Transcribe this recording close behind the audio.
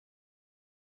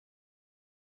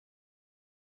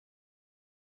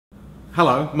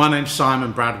Hello, my name's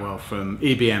Simon Bradwell from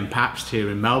ebm-papst here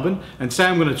in Melbourne, and today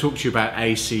I'm going to talk to you about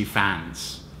AC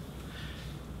fans.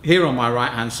 Here on my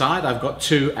right hand side I've got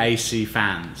two AC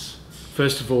fans.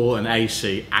 First of all, an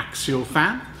AC axial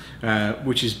fan,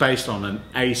 which is based on an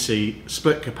AC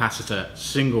split capacitor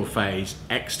single phase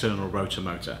external rotor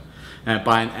motor.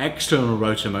 By an external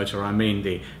rotor motor I mean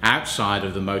the outside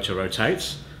of the motor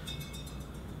rotates.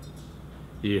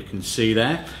 You can see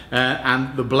there,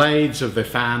 and the blades of the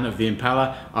fan of the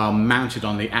impeller are mounted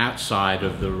on the outside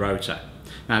of the rotor.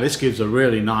 Now this gives a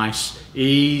really nice,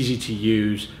 easy to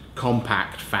use,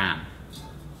 compact fan.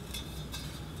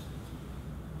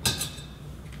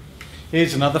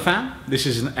 Here's another fan. This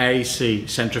is an AC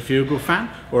centrifugal fan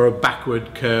or a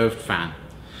backward curved fan.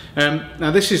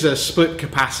 Now this is a split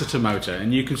capacitor motor,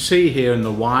 and you can see here in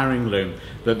the wiring loom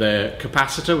that the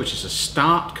capacitor, which is a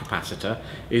start capacitor,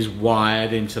 is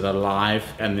wired into the live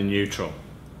and the neutral.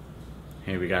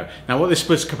 Here we go. Now what this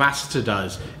split capacitor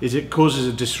does is it causes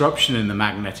a disruption in the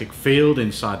magnetic field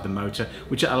inside the motor,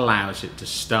 which allows it to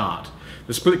start.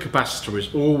 The split capacitor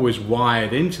is always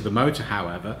wired into the motor,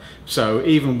 however, so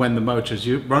even when the motor is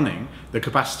running, the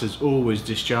capacitor is always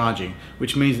discharging,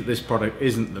 which means that this product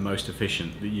isn't the most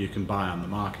efficient that you can buy on the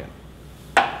market.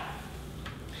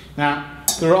 Now,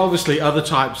 there are obviously other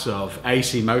types of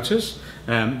AC motors.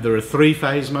 There are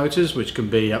three-phase motors, which can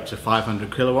be up to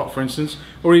 500 kilowatt, for instance,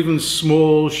 or even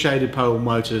small shaded pole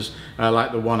motors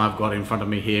like the one I've got in front of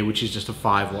me here, which is just a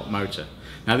 5-watt motor.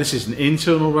 Now this is an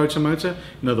internal rotor motor.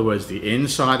 In other words, the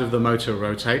inside of the motor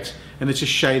rotates, and it's a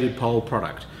shaded pole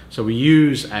product. So we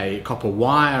use a copper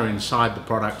wire inside the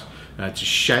product to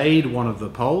shade one of the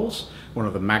poles, one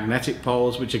of the magnetic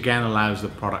poles, which again allows the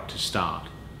product to start.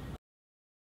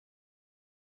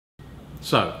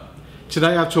 So,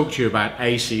 today I've talked to you about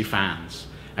AC fans.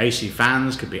 AC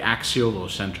fans could be axial or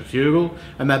centrifugal,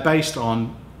 and they're based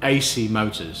on AC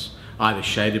motors, either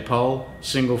shaded pole,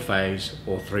 single phase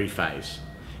or three-phase.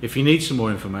 If you need some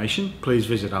more information, please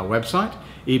visit our website,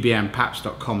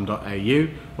 ebm-papst.com.au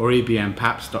or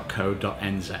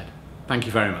ebm-papst.co.nz. Thank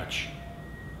you very much.